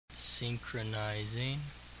synchronizing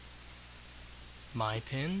my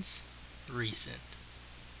pins, recent.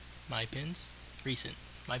 My pins, recent.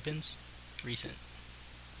 My pins, recent.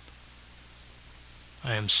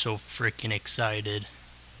 I am so freaking excited.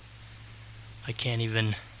 I can't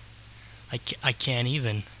even. I can't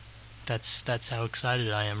even. That's how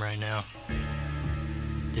excited I am right now.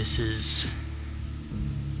 This is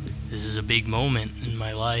a big moment in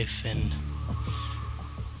my life, and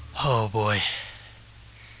oh boy.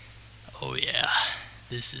 Oh yeah.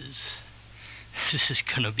 This is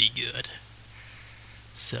gonna be good.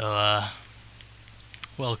 So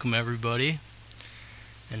welcome everybody.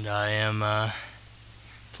 And I am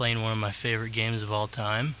playing one of my favorite games of all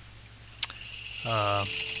time.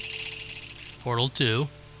 Portal 2.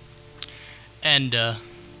 And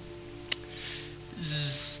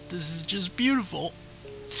this is just beautiful.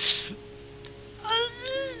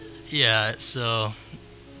 Yeah, so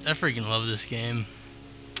I freaking love this game.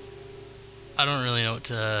 I don't really know what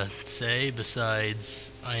to say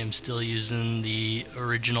besides I am still using the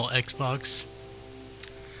original Xbox.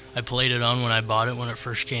 I played it on when I bought it when it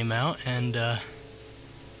first came out, and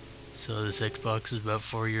so this Xbox is about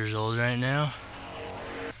 4 years old right now.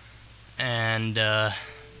 And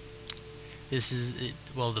this is it.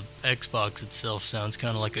 Well, the Xbox itself sounds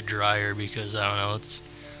kind of like a dryer because I don't know,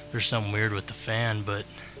 there's something weird with the fan, but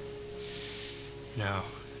you know,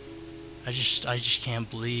 I just can't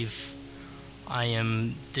believe I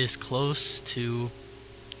am this close to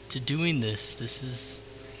doing this. This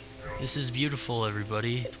is beautiful,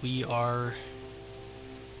 everybody. We are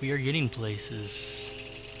getting places.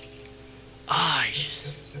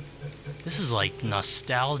 This is like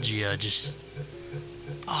nostalgia. It's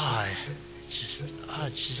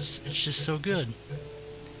just so good.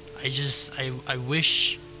 I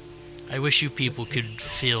wish you people could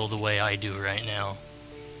feel the way I do right now.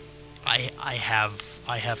 I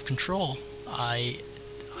have control. I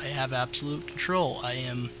have absolute control.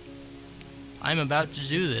 I'm about to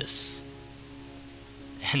do this,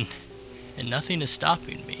 and nothing is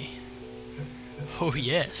stopping me. Oh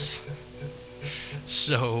yes.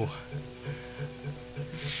 So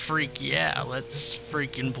freak yeah, let's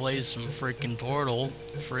freaking play some freaking Portal.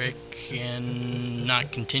 Freaking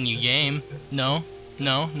not continue game. No,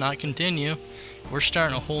 not continue. We're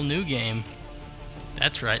starting a whole new game.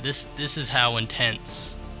 That's right. This is how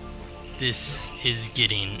intense this is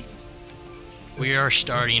getting. We are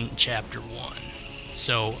starting chapter 1.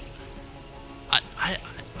 So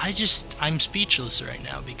I'm speechless right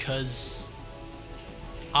now because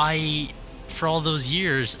for all those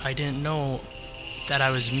years I didn't know that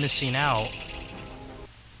I was missing out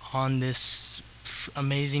on this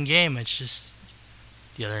amazing game. It's just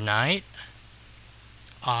the other night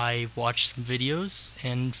I watched some videos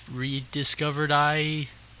and rediscovered I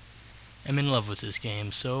am in love with this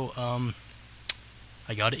game. So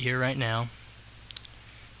I got it here right now,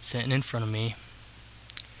 sitting in front of me,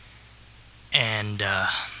 and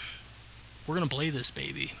we're gonna play this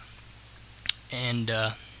baby. And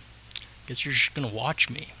guess you're just gonna watch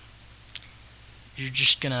me. You're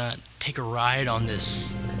just gonna take a ride on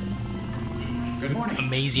this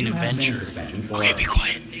amazing adventure. Okay, be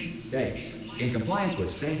quiet. Days. In compliance with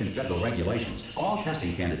state and federal regulations, all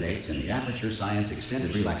testing candidates in the Aperture Science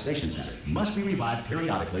Extended Relaxation Center must be revived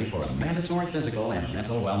periodically for a mandatory physical and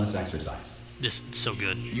mental wellness exercise. This is so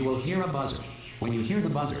good. You will hear a buzzer. When you hear the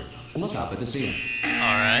buzzer, look up at the ceiling.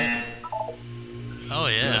 Alright. Oh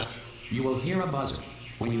yeah. You will hear a buzzer.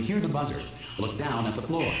 When you hear the buzzer, look down at the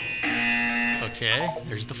floor. Okay,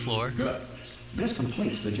 there's the floor. Good. This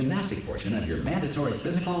completes the gymnastic portion of your mandatory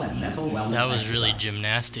physical and mental wellness That was exercise. really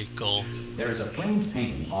gymnastical. There is a framed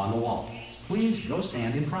painting on the wall. Please go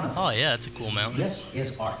stand in front of it. Oh yeah, that's a cool mountain. This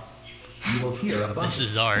is art. You will hear a buzzer. This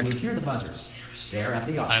is art. When you hear the buzzer, stare at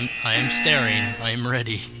the art. I am staring. I am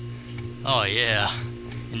ready. Oh yeah.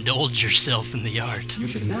 Indulge yourself in the art. You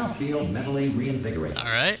should now feel mentally reinvigorated.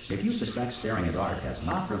 Alright. If you suspect staring at art has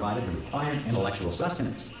not provided the required intellectual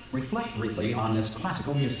sustenance, reflect briefly on this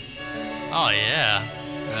classical music. Oh yeah.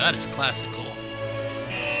 That is classical.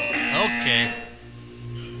 Okay.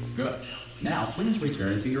 Good. Now please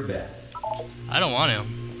return to your bed. I don't want to,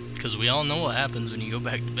 because we all know what happens when you go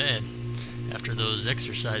back to bed after those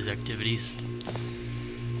exercise activities.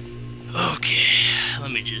 Okay,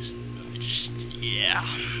 let me just, yeah.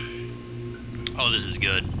 Oh, this is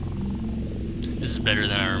good. This is better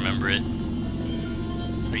than I remember it.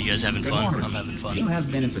 Are you guys having fun? Morning. I'm having fun. You have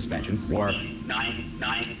been in suspension for 9.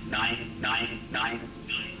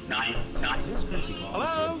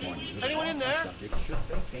 Hello? Anyone in there?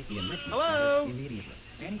 Hello?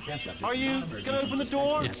 Are you gonna open the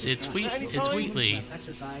door? It's At any time? Wheatley.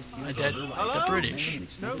 The British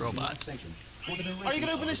robot. Are you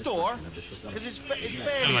gonna open this door? Because it's fairly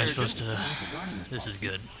Am I urgent. supposed to? This is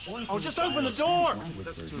good. Oh, just open the door!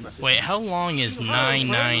 Wait, how long is Why not open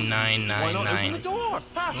the 99999? door?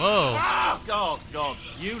 Whoa. Ah, God,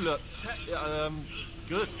 you look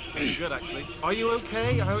good. Good, actually. Are you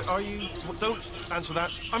okay? Are you... Don't answer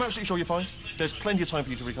that. I'm absolutely sure you're fine. There's plenty of time for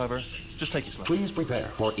you to recover. Just take it slow. Please prepare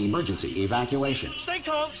for emergency evacuation. Stay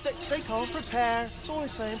calm, stay calm. Prepare. That's all I'm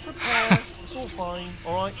saying. Prepare. It's all fine,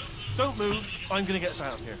 all right? Don't move. I'm going to get us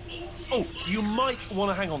out of here. Oh, you might want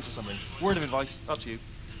to hang on to something. Word of advice. Up to you.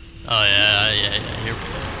 Oh yeah. Here we go.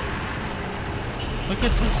 Look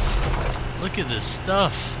at this. Look at this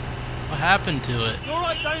stuff. What happened to it? You all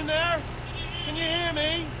right down there? Can you hear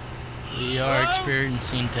me? We are Hello?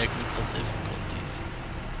 experiencing technical difficulties.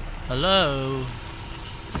 Hello.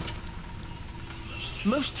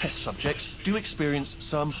 Most test subjects do experience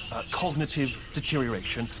some cognitive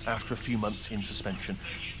deterioration after a few months in suspension.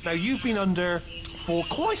 Now, you've been under for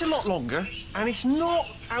quite a lot longer, and it's not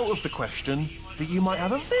out of the question that you might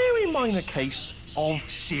have a very minor case of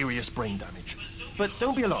serious brain damage. But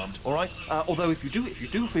don't be alarmed, all right? Although if you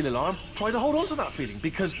do feel alarmed, try to hold on to that feeling,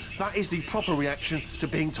 because that is the proper reaction to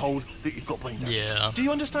being told that you've got brain damage. Yeah. Do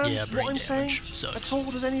you understand Yeah, what brain I'm saying? damage sucks. At all?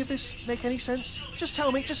 Does any of this make any sense? Just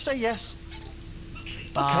tell me. Just say yes.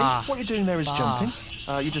 Bah. Okay, what you're doing there is Bah.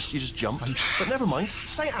 jumping. You just jump. But never mind.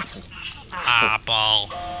 Say apple. Apple.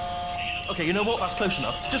 Okay, you know what? That's close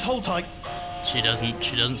enough. Just hold tight. She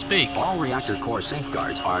doesn't speak. All reactor core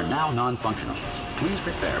safeguards are now non-functional. Please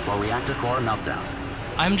prepare for reactor core meltdown.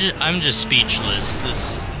 I'm just speechless.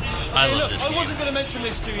 I Hey, love look, this I game. wasn't going to mention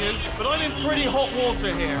this to you, but I'm in pretty hot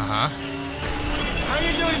water here. Uh-huh. How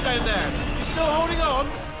you doing down there? You still holding on?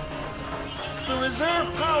 The reserve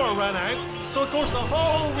power ran out, so of course the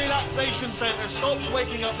whole relaxation centre stops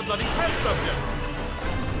waking up the bloody test subjects.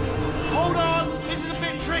 Hold on, this is a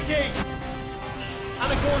bit tricky. And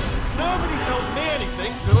of course, nobody tells me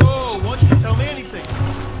anything. No, why should you tell me anything?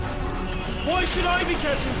 Why should I be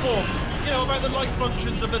kept informed? You know, about the life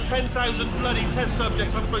functions of the 10,000 bloody test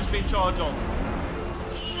subjects I'm supposed to be in charge of.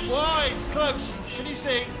 Why? It's close. Can you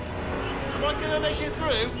see? Am I going to make it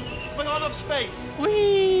through? Have I got enough space?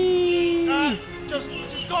 Whee! Just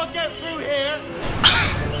gotta get through here.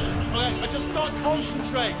 Okay, I just gotta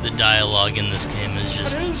concentrate. The dialogue in this game is And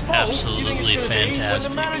just whose fault do you think it's absolutely gonna be when the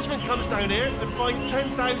fantastic. management comes down here and finds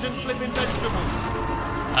 10,000 flipping vegetables?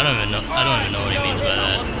 I don't even know what he means by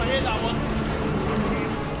that. I hear that one.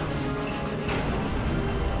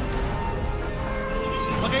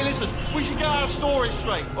 Okay, listen, we should get our story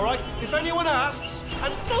straight, alright? If anyone asks,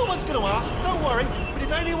 and no one's gonna ask, don't worry, but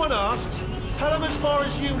if anyone asks, tell them as far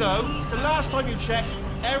as you know, the last time you checked,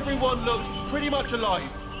 everyone looked pretty much alive.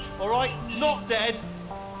 Alright? Not dead.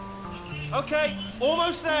 Okay,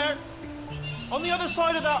 almost there. On the other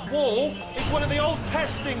side of that wall is one of the old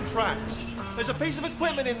testing tracks. There's a piece of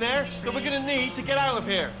equipment in there that we're gonna need to get out of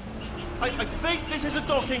here. I think this is a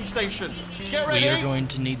docking station. Get ready. We are going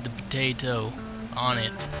to need the potato on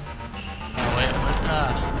it. Oh wait,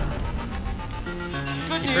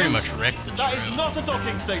 Good he news. pretty much wrecked the That is room. not a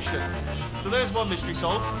docking station. So there's one mystery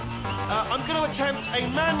solved. I'm going to attempt a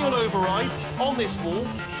manual override on this wall.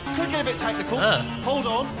 Could get a bit technical. Hold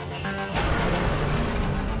on.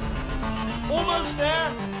 Almost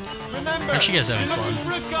there. Remember, Aren't you guys having you're looking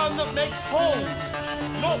fun? for a gun that makes holes.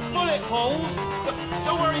 Not bullet holes. But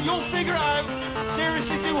don't worry, you'll figure it out.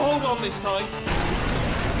 Seriously, do hold on this time.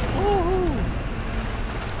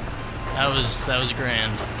 That was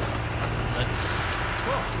grand.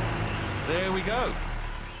 Well, there we go.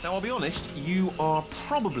 Now, I'll be honest, you are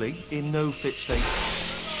probably in no fit state.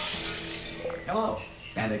 Hello,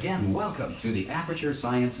 and again, welcome to the Aperture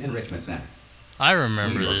Science Enrichment Center. I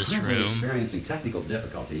remember We are this currently room. experiencing technical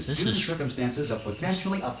difficulties This due to is- circumstances of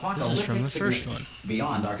potentially apocalyptic from the first significance one,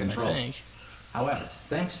 beyond our I control. think. However,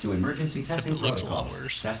 thanks to emergency testing it looks a lot protocols,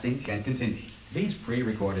 worse. testing can continue. These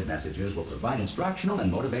pre-recorded messages will provide instructional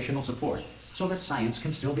and motivational support so that science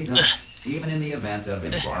can still be done, even in the event of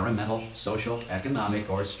environmental, social, economic,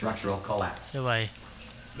 or structural collapse. Do I?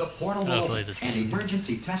 The portal I will don't open play this and game.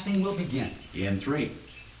 emergency testing will begin in 3,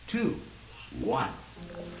 2, 1.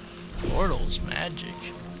 Portals, magic.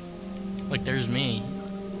 Like there's me.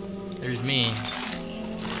 There's me.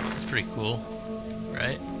 It's pretty cool,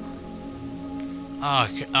 right?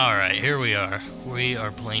 Okay, alright, here we are. We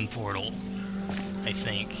are playing Portal. I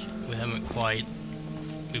think. We haven't quite...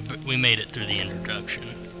 We made it through the introduction.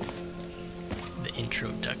 The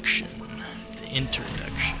introduction. The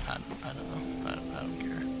introduction. I don't know. I don't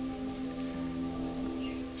care.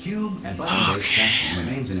 Cube and button-based testing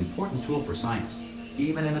remains an important tool for science,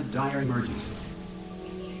 even in a dire emergency.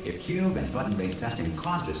 If cube and button-based testing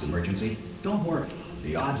caused this emergency, don't worry.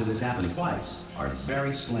 The odds of this happening twice are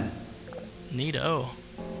very slim. Neato.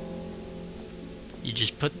 You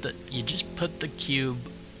just put the cube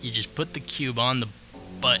on the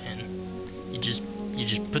button. You just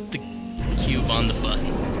put the cube on the button.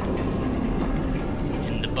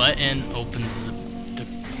 And the button opens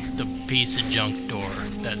the piece of junk door.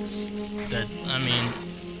 I mean,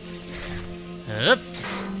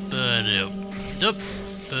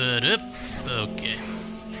 okay.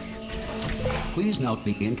 Please note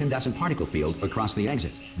the incandescent particle field across the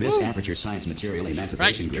exit. This aperture science material Right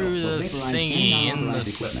emancipation grill through will the vaporize any thingy, and the unauthorized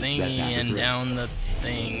equipment that thingy, passes and through. down the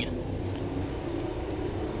thing.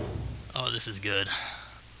 Oh, this is good.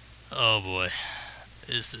 Oh boy,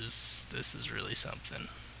 this is really something.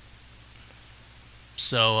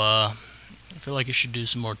 So I feel like I should do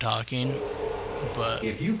some more talking, but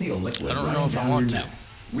If you feel liquid I don't running know if I down want your to. neck,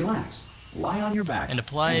 relax. Lie on your back and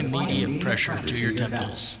apply immediate pressure to your temples.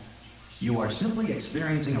 temples. You are simply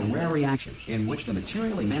experiencing a rare reaction in which the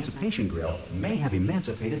material emancipation grill may have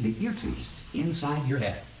emancipated the ear tubes inside your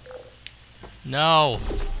head. No.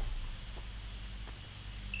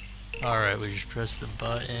 Alright, we just press the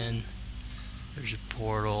button. There's a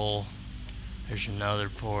portal. There's another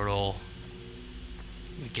portal.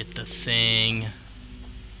 We get the thing.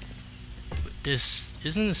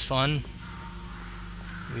 Isn't this fun?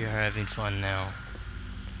 We are having fun now.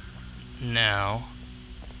 Now,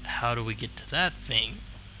 how do we get to that thing?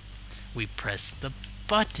 We press the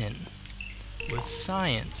button with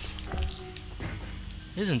science.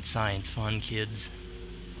 Isn't science fun, kids?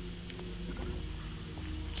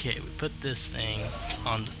 Okay, we put this thing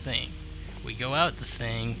on the thing. We go out the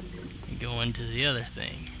thing and go into the other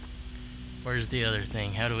thing. Where's the other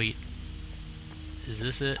thing? How do we... Is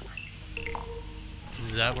this it?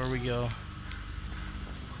 Is that where we go?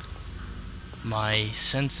 My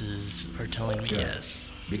senses are telling me Good. yes.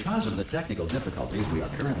 Because of the technical difficulties we are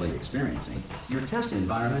currently experiencing, your test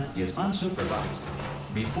environment is unsupervised.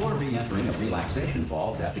 Before re-entering a relaxation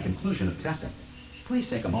vault at the conclusion of testing, please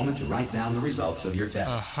take a moment to write down the results of your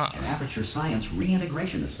test. An Aperture Science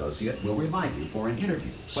Reintegration Associate will remind you for an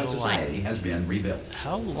interview when So, society has been rebuilt.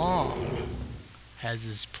 How long has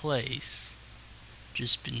this place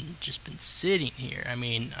just been sitting here? I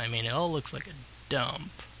mean, it all looks like a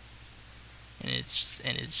dump, and it's just,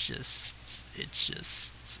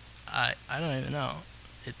 I don't even know.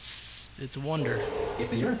 It's a wonder.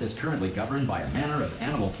 If the Earth is currently governed by a manner of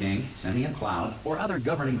animal king, sentient cloud, or other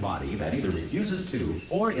governing body that either refuses to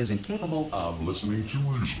or is incapable of listening to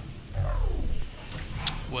reason.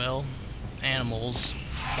 Well, animals,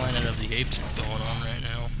 Planet of the Apes is going on right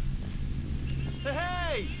now.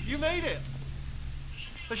 Hey, you made it!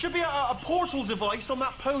 There should be a portal device on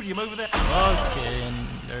that podium over there. Okay, and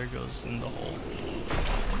there it goes in the hole.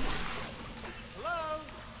 Hello?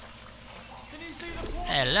 Can you see the portal?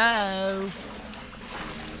 Hello?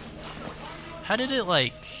 How did it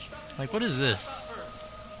like what is this?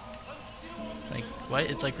 Like, why?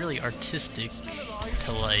 It's like really artistic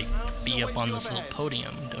to like be up on this little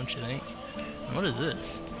podium, don't you think? And what is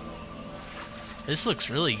this? This looks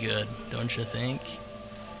really good, don't you think?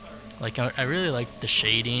 Like, I really like the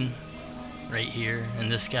shading right here,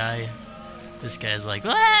 and this guy's like,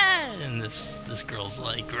 ah! And this girl's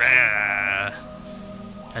like, rah!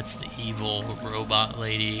 That's the evil robot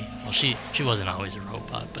lady. Well, she wasn't always a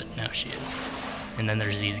robot, but now she is. And then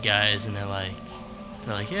there's these guys, and they're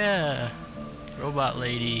like, yeah, robot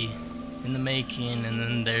lady in the making. And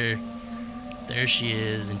then there she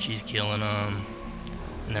is, and she's killing them.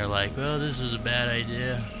 And they're like, well, this was a bad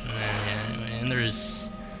idea. And there's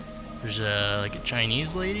like a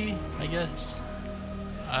Chinese lady, I guess.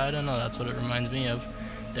 I don't know, that's what it reminds me of.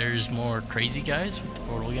 There's more crazy guys with the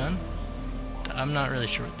portal gun. I'm not really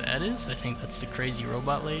sure what that is. I think that's the crazy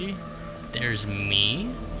robot lady. There's me,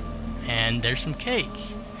 and there's some cake.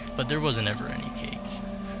 But there wasn't ever any cake.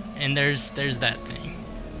 And there's that thing.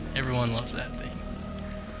 Everyone loves that thing.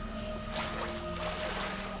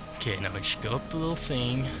 Okay, now we just go up the little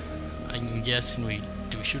thing. I'm guessing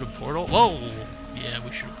do we shoot a portal? Whoa! Yeah,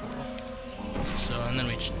 we shoot a portal. So, and then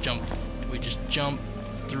we just jump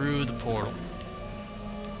through the portal.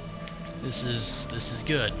 This is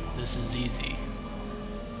good. This is easy.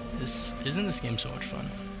 Isn't this game so much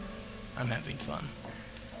fun? I'm having fun.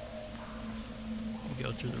 We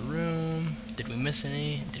go through the room. Did we miss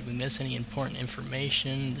any important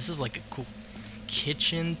information? This is like a cool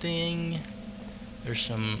kitchen thing. There's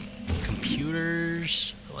some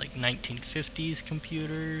computers, like 1950s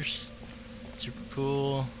computers. Super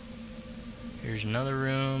cool. Here's another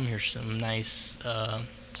room. Here's some nice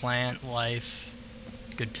plant life.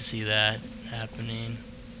 Good to see that happening.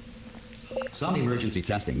 Some emergency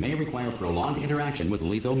testing may require prolonged interaction with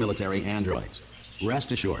lethal military androids.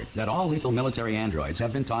 Rest assured that all lethal military androids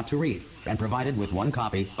have been taught to read and provided with one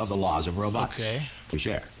copy of the laws of robotics Okay. to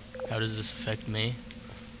share. How does this affect me?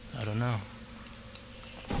 I don't know.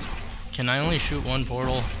 Can I only shoot one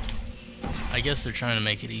portal? I guess they're trying to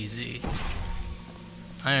make it easy.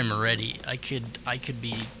 I am ready. I could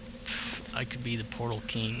be the portal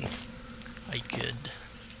king. I could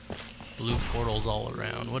blue portals all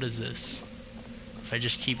around. What is this? If I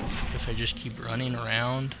just keep running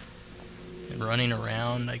around and running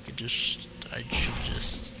around, I should just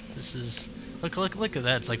this is look at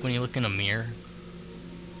that. It's like when you look in a mirror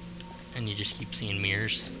and you just keep seeing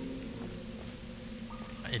mirrors.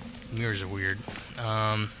 Mirrors are weird.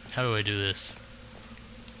 How do I do this?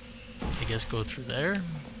 I guess go through there?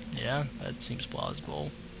 Yeah, that seems plausible.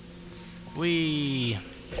 Good.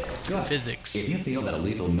 Physics. If you feel that a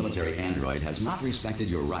lethal military android has not respected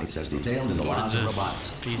your rights as detailed in the What laws is of this?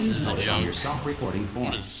 robotics, Pieces please of note it on junk. your self-reporting form.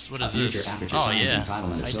 What is A this? future Aperture Oh, Science yeah.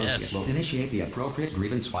 Entitlement High Associate def. will initiate the appropriate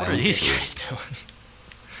grievance What are filing these paperwork. guys doing?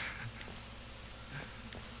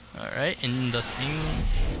 Alright, and the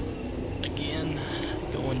thing again,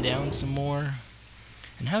 going down some more.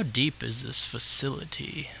 And how deep is this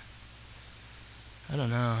facility? I don't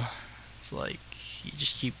know. It's like you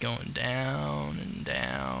just keep going down and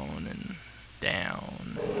down and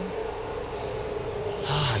down.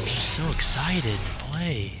 Ah, I'm just so excited to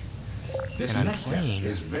play. This And I'm next test playing.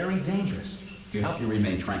 is very dangerous. To help you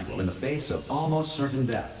remain tranquil in the face of almost certain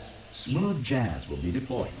death, smooth jazz will be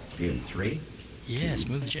deployed in 3, Yeah,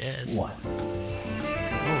 smooth jazz. 1.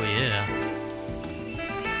 Oh yeah.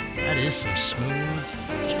 That is some smooth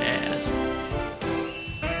jazz.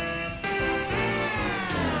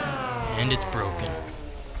 And it's broken.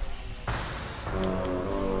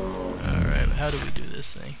 Alright, how do we do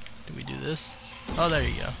this thing? Do we do this? Oh, there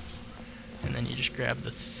you go. And then you just grab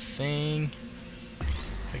the thing.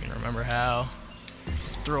 If I can remember how.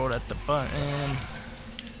 Throw it at the button.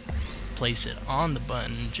 Place it on the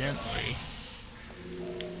button gently.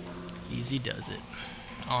 Easy does it.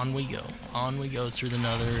 On we go. On we go through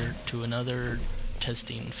another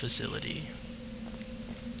testing facility.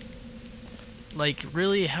 Like,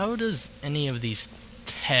 really, how does any of these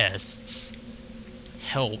tests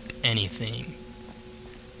help anything?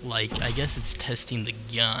 Like, I guess it's testing the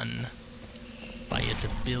gun by its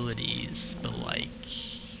abilities, but like,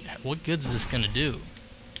 what good's this gonna do?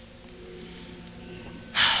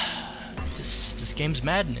 This game's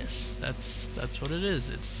madness. That's what it is.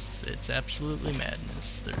 It's absolutely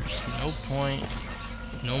madness. There's no point,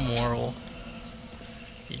 no moral.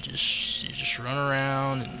 You just run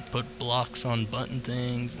around and put blocks on button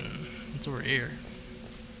things, and it's over here.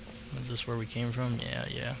 Is this where we came from?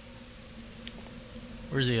 Yeah.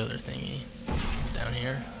 Where's the other thingy? Down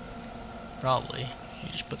here? Probably. You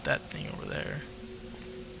just put that thing over there.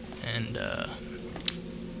 And,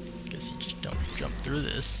 guess you just don't jump through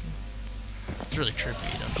this. It's really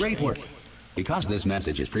trippy, don't you Great think? work. Because this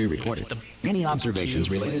message is pre-recorded, any observations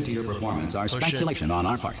related to your performance are Push it. speculation on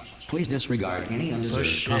our part. Please disregard any undeserved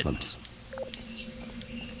Push it. compliments.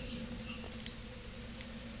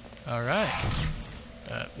 Alright.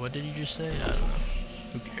 What did you just say? I don't know.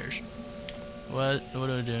 Who cares? What do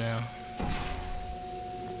I do now?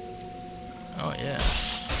 Oh yeah.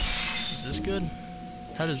 Is this good?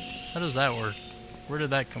 How does that work? Where did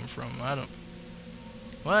that come from? I don't.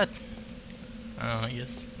 What? Oh, I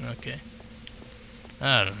guess. Okay.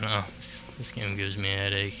 I don't know. This game gives me a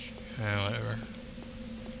headache. Whatever.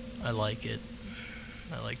 I like it.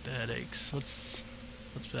 I like the headaches. What's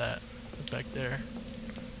that? What's back there?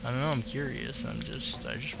 I don't know. I'm curious. I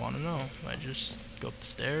just want to know. I just go up the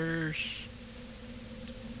stairs.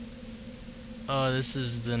 Oh, this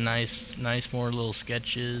is the nice more little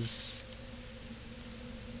sketches.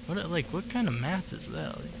 What kind of math is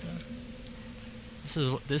that?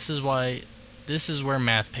 This is where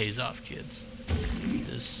math pays off, kids.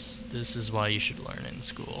 This is why you should learn it in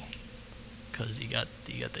school. 'Cause you got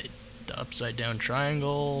the upside down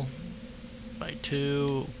triangle by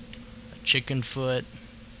 2, a chicken foot,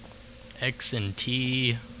 X and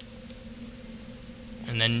T,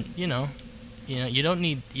 and then you don't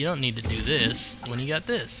need to do this when you got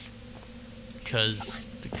this, because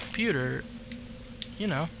the computer, you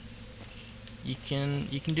can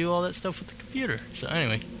do all that stuff with the computer. So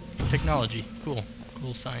anyway, technology, cool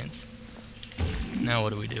science. Now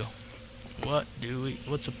what do we do?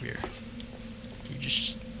 What's up here? You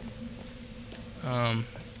just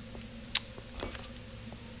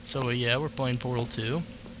so yeah, we're playing Portal 2.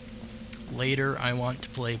 later I want to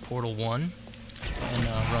play Portal 1 and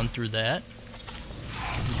run through that.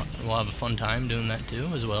 We'll have a fun time doing that too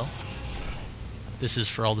as well. This is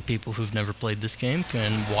for all the people who've never played this game,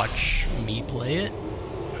 can watch me play it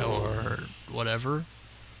or whatever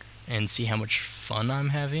and see how much fun I'm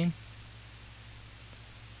having.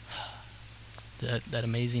 That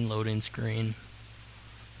amazing loading screen.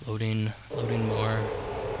 Loading more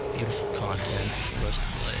beautiful content for us to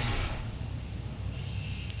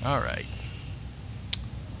play. Alright.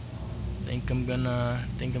 Think I'm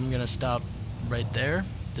gonna stop right there.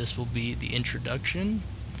 This will be the introduction,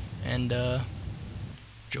 and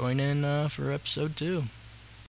join in for episode 2.